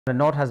The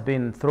North has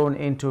been thrown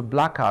into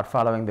blackout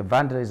following the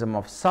vandalism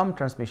of some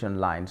transmission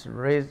lines,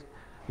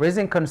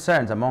 raising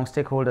concerns among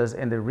stakeholders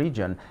in the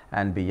region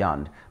and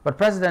beyond. But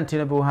President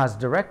Tinubu has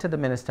directed the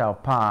Minister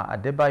of Power,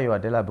 Adebayo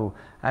Adelabu,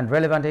 and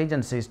relevant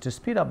agencies to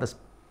speed up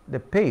the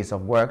pace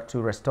of work to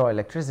restore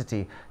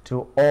electricity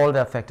to all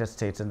the affected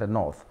states in the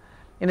North.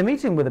 In a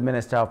meeting with the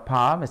Minister of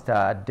Power, Mr.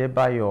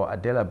 Adebayo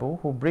Adelabu,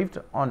 who briefed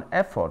on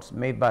efforts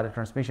made by the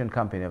Transmission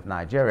Company of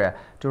Nigeria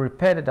to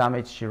repair the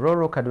damaged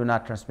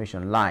Shiroro-Kaduna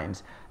transmission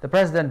lines, the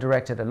President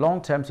directed a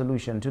long-term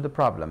solution to the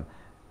problem.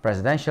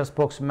 Presidential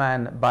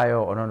spokesman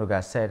Bayo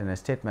Onanuga said in a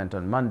statement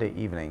on Monday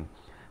evening.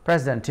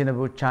 President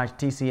Tinubu charged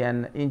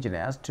TCN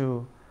engineers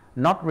to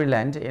not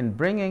relent in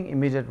bringing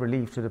immediate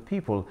relief to the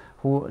people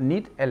who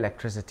need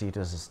electricity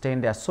to sustain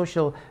their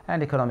social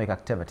and economic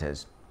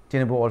activities.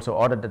 Tinubu also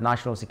ordered the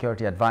National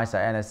Security Advisor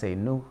NSA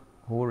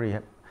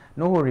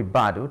Nuhuri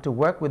Badu to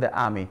work with the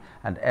Army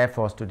and Air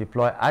Force to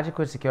deploy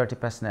adequate security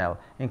personnel,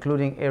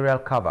 including aerial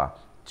cover,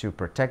 to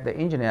protect the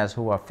engineers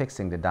who are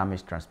fixing the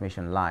damaged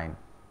transmission line.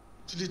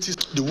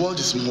 The world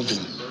is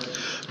moving.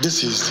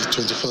 This is the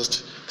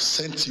 21st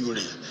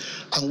century,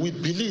 and we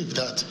believe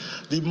that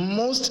the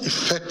most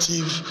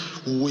effective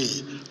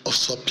way of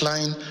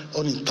supplying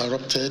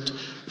uninterrupted,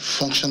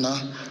 functional,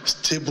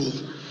 stable,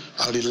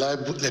 and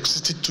reliable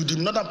electricity to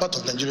the northern part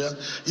of Nigeria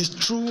is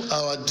through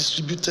our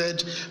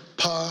distributed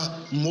power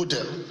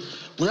model,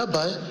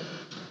 whereby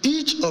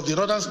each of the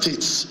northern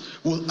states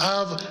will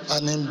have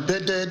an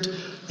embedded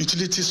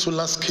utility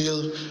solar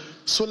scale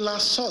solar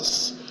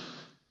source.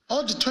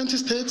 All the 20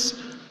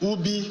 states will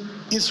be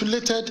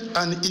insulated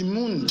and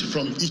immune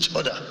from each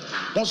other.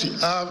 Once we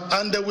have,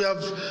 and we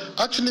have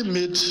actually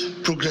made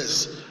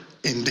progress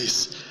in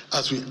this,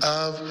 as we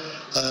have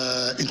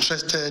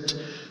interested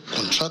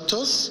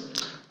contractors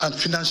and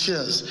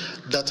financiers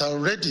that are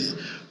ready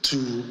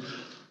to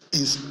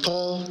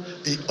install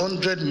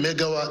 100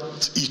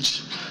 megawatts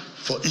each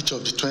for each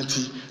of the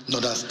 20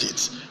 northern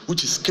states,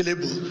 which is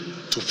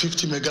scalable to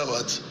 50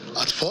 megawatts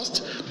at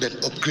first, then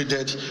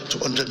upgraded to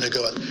 100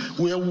 megawatts.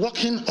 We are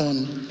working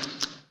on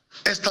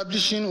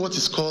establishing what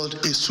is called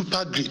a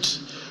super grid,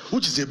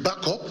 which is a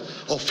backup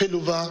or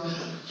failover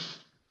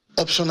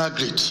optional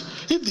grid.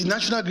 If the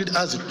national grid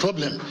has a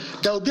problem,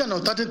 there will be an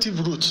alternative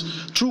route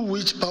through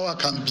which power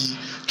can be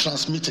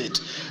transmitted.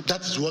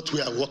 That is what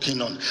we are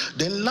working on.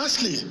 Then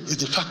lastly is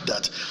the fact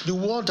that the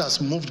world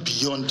has moved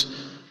beyond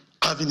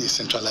having a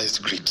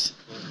centralized grid.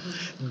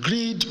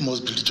 Grid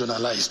must be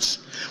regionalized.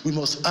 We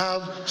must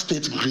have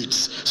state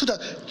grids so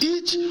that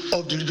each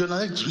of the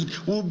regionalized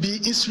grids will be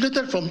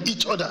insulated from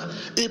each other.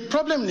 A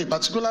problem in a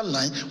particular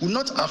line will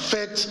not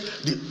affect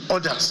the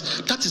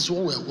others. That is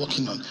what we are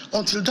working on.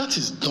 Until that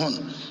is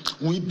done,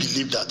 we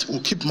believe that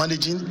we'll keep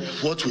managing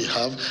what we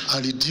have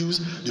and reduce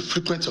the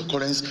frequent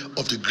occurrence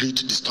of the grid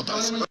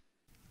disturbance.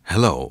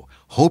 Hello,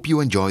 hope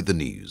you enjoyed the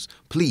news.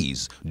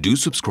 Please do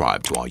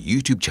subscribe to our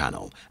YouTube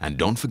channel and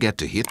don't forget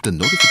to hit the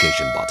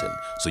notification button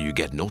so you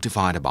get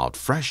notified about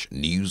fresh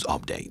news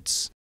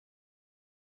updates.